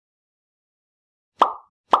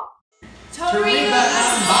Toreba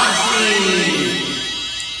unboxing!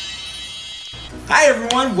 Hi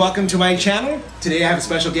everyone, welcome to my channel. Today I have a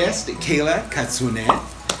special guest, Kayla Kitsune.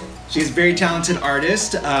 She's a very talented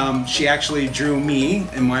artist. She actually drew me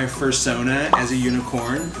in my persona as a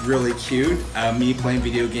unicorn. Really cute. Me playing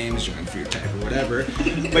video games, drawing fruit type or whatever.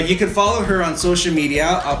 But you can follow her on social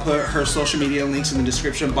media. I'll put her social media links in the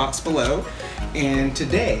description box below. And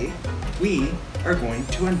today, we are going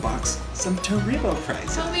to unbox some Toreba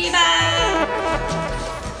prizes. Toreba!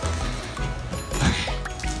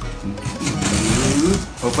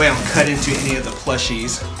 Hopefully I don't cut into any of the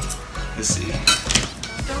plushies. Let's see.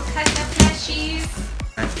 Don't cut the plushies.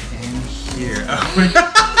 In here. Oh.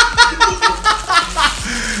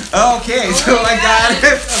 Okay, so I got a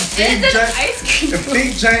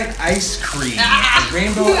big giant ice cream. A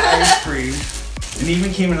rainbow ice cream. And it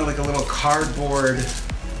even came in like a little cardboard.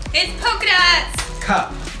 It's polka dots.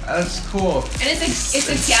 Cup. That's cool. And it's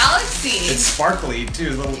a galaxy. It's sparkly too,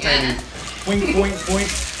 little tiny boink boink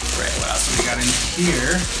boink. Right, what else we got in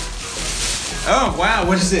here? Oh wow,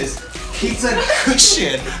 what is this? Pizza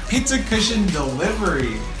cushion. Pizza cushion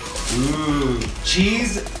delivery. Ooh,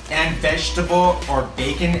 cheese and vegetable or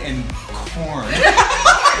bacon and corn.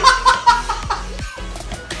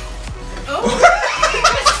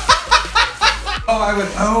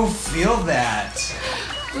 Oh, feel that.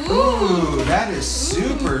 Ooh, that is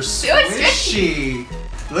super squishy.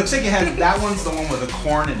 It looks like it has, that one's the one with the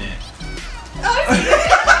corn in it.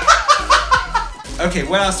 Okay,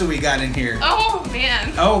 what else do we got in here? Oh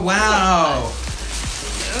man. Oh wow.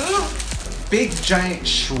 Ooh. Big giant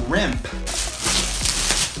shrimp.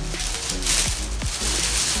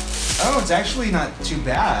 Oh, it's actually not too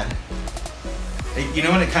bad. You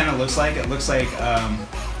know what it kind of looks like? It looks like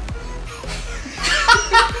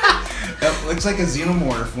it looks like a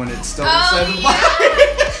xenomorph when it's still inside the body.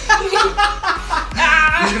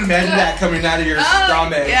 You can imagine that coming out of your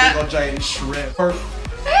stomach, big old giant shrimp. Or,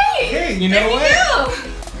 hey, you know what?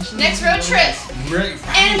 Next road trip. Right.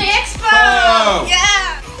 Anime Expo. Oh.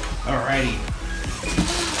 Yeah. Alrighty.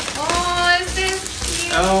 Oh, this is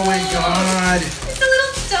cute. Oh my god. It's a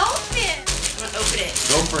little dolphin. I'm gonna open it.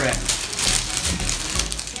 Go for it.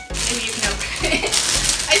 Maybe you can open it.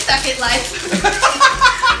 I suck at life.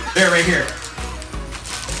 There, right here.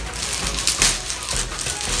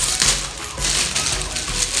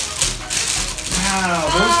 Wow,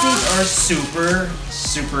 those things are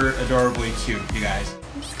super adorably cute, you guys.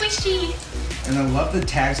 Squishy. And I love the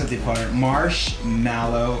tags that they put on it.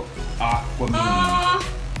 Marshmallow Aquamini. Aww.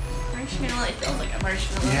 Marshmallow, it feels like a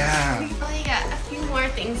marshmallow. Yeah. Oh, you got a few more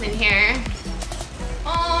things in here.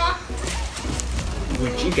 Aww.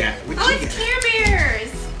 What you got? It's Care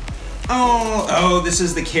Bears. Oh, this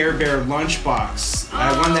is the Care Bear lunchbox.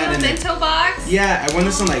 I won that in the bento box? Yeah, I won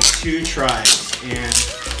this in like 2 tries, and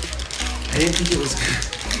I didn't think it was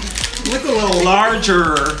look a little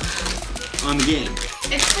larger on the game.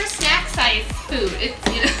 It's for snack size food. It's,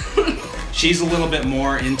 you know. She's a little bit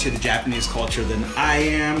more into the Japanese culture than I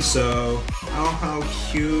am, so how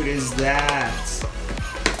cute is that?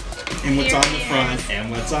 And what's on the front?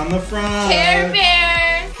 And what's on the front? Care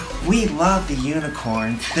Bears. We love the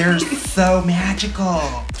unicorns. They're so magical.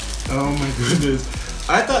 Oh my goodness.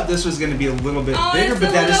 I thought this was going to be a little bit bigger,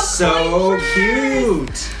 but that is so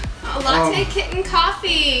cute. Latte kitten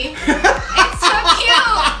coffee. It's so cute.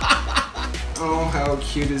 Oh, how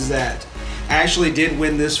cute is that? I actually did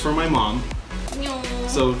win this for my mom. No.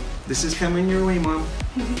 So this is coming your way, Mom.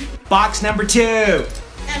 Box number 2.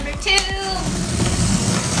 Number 2.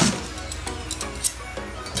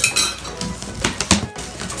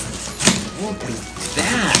 What is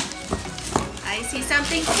that? I see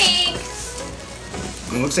something pink.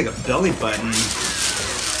 It looks like a belly button.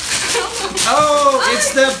 Oh,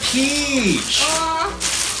 it's the peach.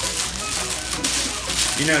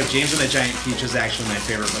 You know, James and the Giant Peach is actually my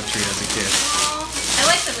favorite book to read as a kid. I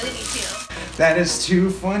like the movie too. That is too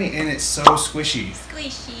funny, and it's so squishy.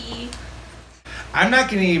 Squishy. I'm not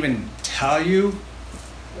going to even tell you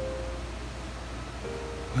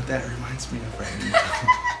what that reminds me of right now.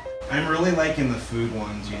 I'm really liking the food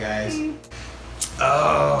ones, you guys.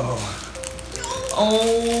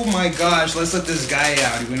 Oh my gosh, let's let this guy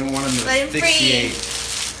out. We don't want him to asphyxiate.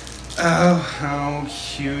 Oh, how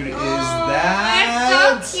cute is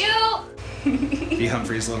that? That's so cute. Be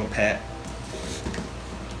Humphrey's little pet.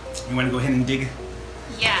 You want to go ahead and dig?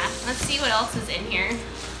 Yeah, let's see what else is in here.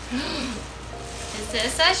 Is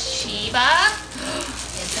this a Shiba?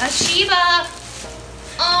 It's a Shiba.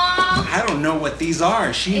 Oh. I don't know what these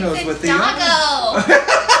are. She knows what they are.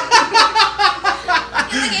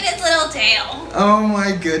 Look at his little tail. Oh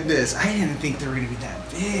my goodness. I didn't think they were going to be that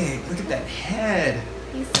big. Look at that head.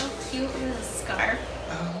 He's so cute. Look at the scarf.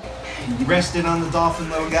 Rested on the dolphin,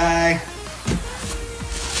 little guy.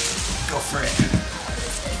 Go for it.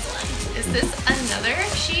 Is this another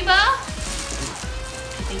Shiba? I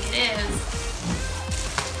think it is.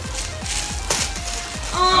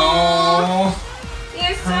 Oh,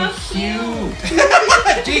 you're how so cute.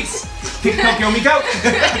 Jeez. Go, Miko.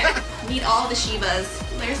 Meet all the Shibas.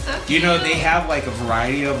 They're so cute. You know, they have like a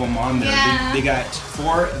variety of them on there. Yeah. They got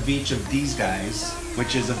 4 of each of these guys,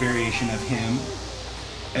 which is a variation of him.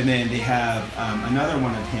 And then they have another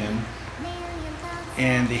one of him.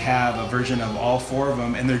 And they have a version of all 4 of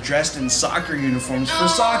them. And they're dressed in soccer uniforms for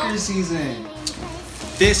soccer season.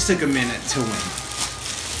 This took a minute to win.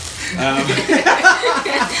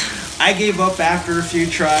 I gave up after a few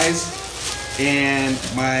tries. And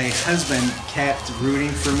my husband kept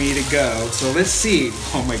rooting for me to go. So let's see.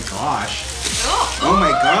 Oh my gosh. Oh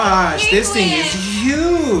my gosh. This thing is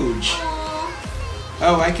huge.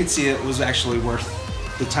 Oh, I could see it was actually worth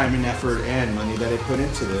the time and effort and money that I put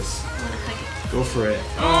into this. Go for it.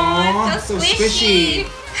 Oh, it's so squishy.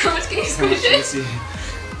 How much can you squish it?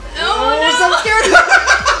 Oh, no. So scared.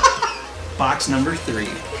 Box number 3.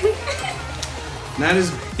 Not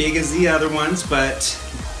as big as the other ones, but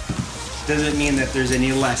doesn't mean that there's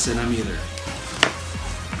any less in them either.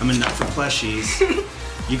 I'm a nut for plushies.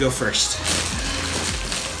 You go first.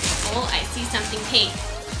 Oh, I see something pink.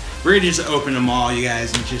 We're gonna just open them all, you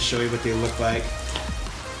guys, and just show you what they look like.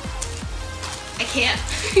 I can't.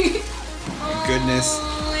 Oh, goodness.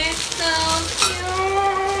 Oh, it's so cute.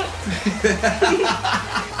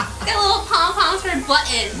 Got little pom-poms for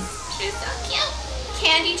buttons. She's so cute.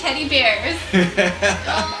 Candy teddy bears.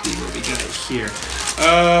 What we got here?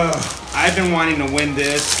 Oh, I've been wanting to win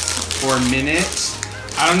this for a minute.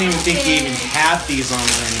 I don't even think they even have these on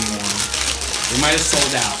there anymore. They might have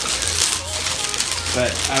sold out.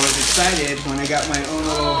 But I was excited when I got my own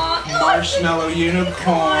little marshmallow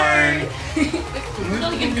unicorn.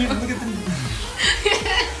 Little unicorn. Look at the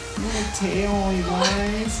little tail, you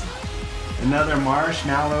guys. Another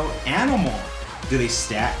marshmallow animal. Do they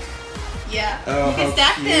stack? Yeah. Oh, you can how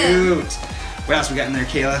stack cute. them. What else we got in there,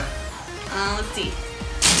 Kayla? Let's see.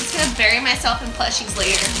 I'm just gonna bury myself in plushies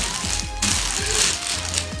later.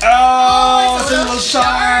 Oh, it's a little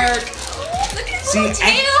shark. Oh, look at his See, little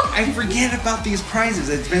tail. I forget about these prizes.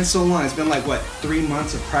 It's been so long. It's been like, what, 3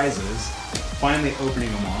 months of prizes. Finally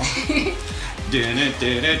opening them all.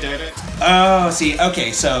 Oh, see,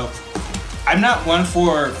 okay, so I'm not one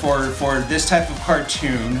for this type of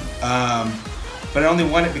cartoon, but I only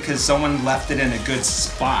won it because someone left it in a good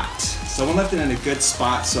spot. Someone left it in a good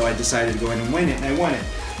spot, so I decided to go ahead and win it, and I won it.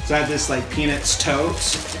 So I have this like Peanuts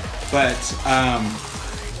tote, but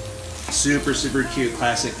super, super cute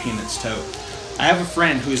classic Peanuts tote. I have a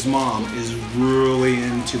friend whose mom is really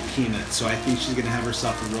into Peanuts, so I think she's gonna have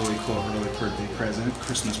herself a really cool early birthday present,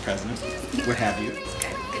 Christmas present, what have you.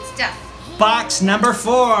 Good stuff. Box number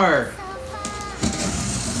 4.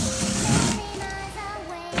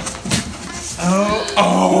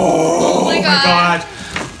 Oh my god.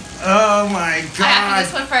 Oh my god. I have to do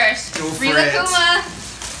this one first. Go for Rila it. Kuma.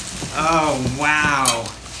 Oh wow.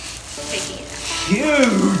 Taking it out.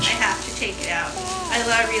 Huge. I have to take it out. I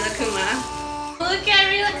love Rila Kuma. Look at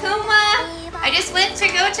Rila Kuma. I just went to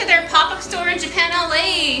go to their pop-up store in Japan,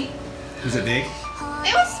 LA. Was it big?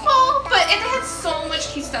 It was small, but it had so much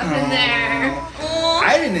cute stuff in there. Aww.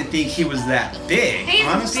 I didn't think he was that big. He's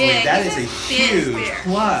Honestly, big. that He's is a a big huge bear.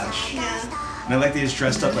 plush. Yeah. And I like that he's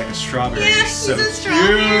dressed up like a strawberry. Yeah, He's so he's a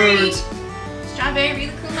strawberry. cute. Strawberry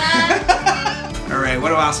Rila Kuma. All right,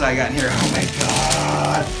 what else I got in here? Oh my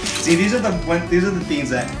god! See, these are the things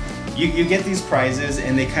that you get these prizes,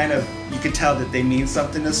 and they kind of, you can tell that they mean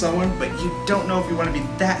something to someone, but you don't know if you want to be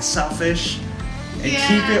that selfish and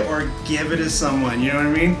keep it or give it to someone. You know what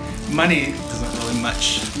I mean? Money doesn't really mean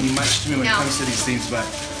much to me when it comes to these things, but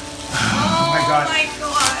oh my god!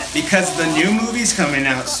 Because the new movie's coming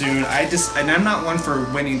out soon, and I'm not one for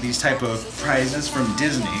winning these type of prizes from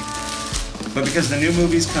Disney, but because the new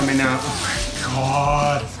movie's coming out, oh my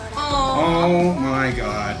god! Oh my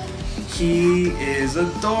god! He is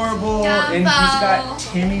adorable, and he's got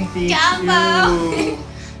Timothy too.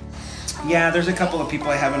 Yeah, there's a couple of people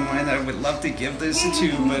I have in mind that I would love to give this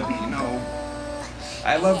to, but you know,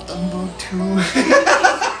 I love Dumbo too.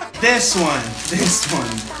 This one.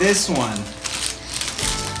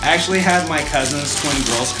 I actually had my cousin's twin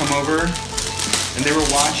girls come over, and they were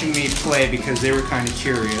watching me play because they were kind of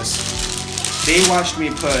curious. They watched me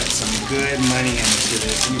put some good money into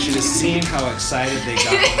this, and you should have seen how excited they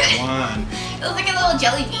got when I won. It looks like a little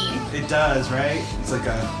jelly bean. It does, right? It's like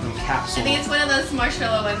a little capsule. I think it's one of those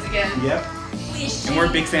marshmallow ones again. Yep. And we're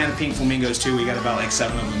a big fan of pink flamingos too. We got about like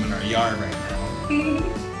 7 of them in our yard right now.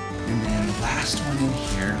 And then the last one in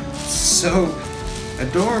here, so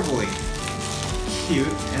adorably cute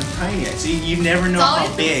and tiny. See, you never know how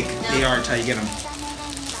big they are until you get them.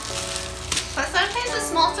 But sometimes the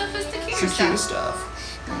small stuff is the cute stuff.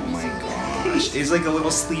 Oh my gosh. He's like a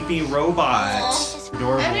little sleepy robot. Aww.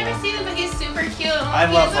 Adorable. I've never seen him, but he's super cute. I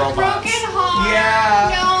love robots. Broken heart.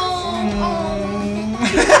 Yeah. No.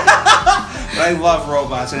 I love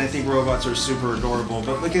robots, and I think robots are super adorable.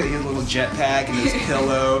 But look at his little jetpack and his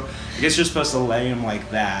pillow. I guess you're supposed to lay him like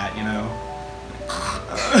that, you know.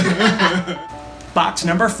 Box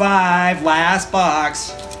number 5, last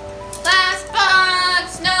box. Last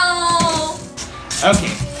box, no.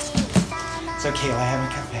 Okay. So Kayla, I have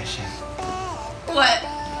a confession. What?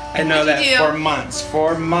 I know that for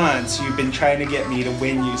months, you've been trying to get me to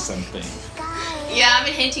win you something. Yeah, I've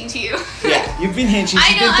been hinting to you. Yeah, you've been hinting.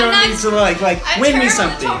 She's been throwing me to like win me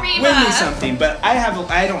something, win me something. But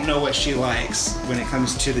I don't know what she likes when it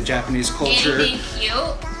comes to the Japanese culture. Anything cute?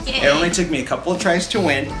 Yay. It only took me a couple of tries to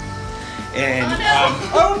win, and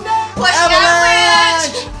oh no,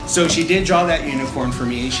 avalanche! So she did draw that unicorn for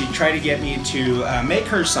me. She tried to get me to make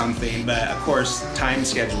her something, but of course time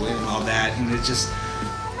scheduling and all that, and it just.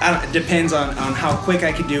 It depends on how quick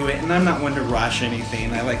I could do it, and I'm not one to rush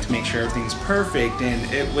anything. I like to make sure everything's perfect, and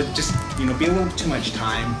it would just, you know, be a little too much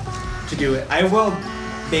time to do it. I will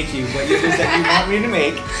make you what it is that you want me to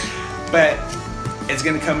make, but it's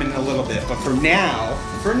gonna come in a little bit. But for now,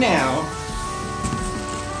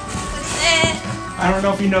 I don't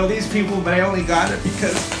know if you know these people, but I only got it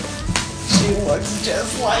because she looks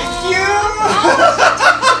just like you.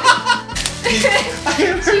 She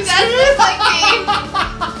does look like me.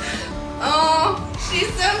 Oh,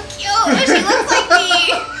 she's so cute. She looks like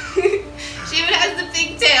me. She even has the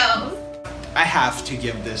pigtails. I have to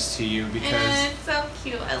give this to you because it's so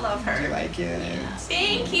cute. I love her. You like it? Yeah.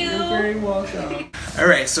 Thank you. You're very welcome. All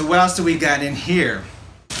right, so what else do we got in here?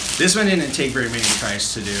 This one didn't take very many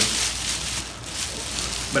tries to do,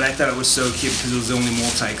 but I thought it was so cute because it was the only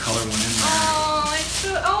multicolor one in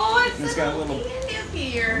there. Oh, it's got a little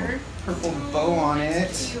here. Purple bow on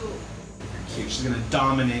it. Cute. She's gonna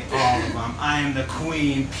dominate all of them. I am the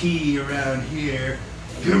queen P around here.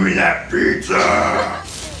 Give me that pizza!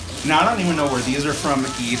 Now I don't even know where these are from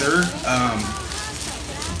either.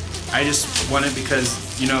 I just won it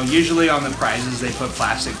because, you know, usually on the prizes they put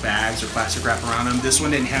plastic bags or plastic wrap around them. This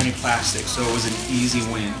one didn't have any plastic, so it was an easy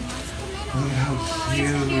win. Look how cute.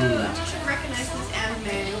 I should recognize this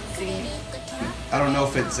anime. Let's see. I don't know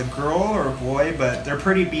if it's a girl or a boy, but they're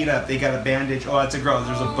pretty beat up. They got a bandage. Oh, it's a girl.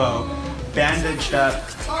 There's a bow. Bandaged up.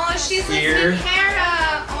 Oh, she's ear. like hair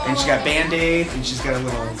up. Oh. And she got Band-Aid, and she's got a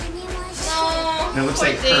little... Oh, and it looks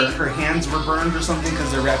like her hands were burned or something because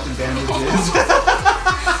they're wrapped in bandages.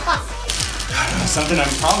 Something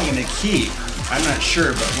I'm probably going to keep. I'm not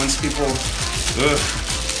sure, but once people... Ugh.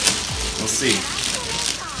 We'll see.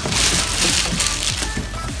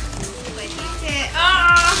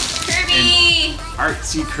 Kirby!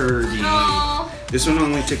 Artsy Kirby. Oh. This one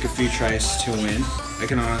only took a few tries to win. I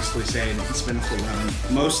can honestly say I didn't spin full around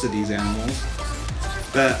most of these animals.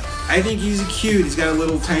 But I think he's cute. He's got a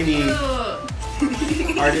little tiny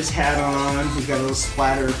artist hat on. He's got a little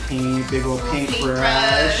splatter of paint, big old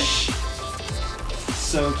paintbrush.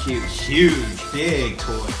 So cute. Huge, big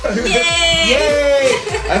toy. Yay! Yay!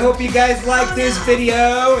 I hope you guys liked this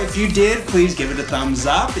video. If you did, please give it a thumbs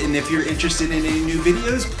up. And if you're interested in any new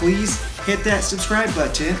videos, please hit that subscribe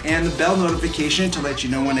button and the bell notification to let you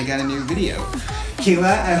know when I got a new video. Kayla,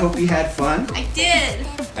 I hope you had fun. I did.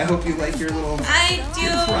 I hope you like your little prize.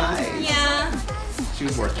 Yeah. She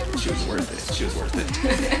was worth it. She was worth it. She was worth it.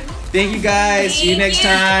 Thank you guys. See you next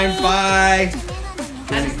time. Bye.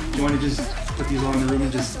 Do you want to just put these all in the room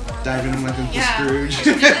and just dive in them like Uncle Scrooge? We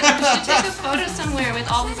should take a photo somewhere with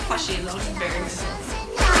all these plushies. That would be very nice.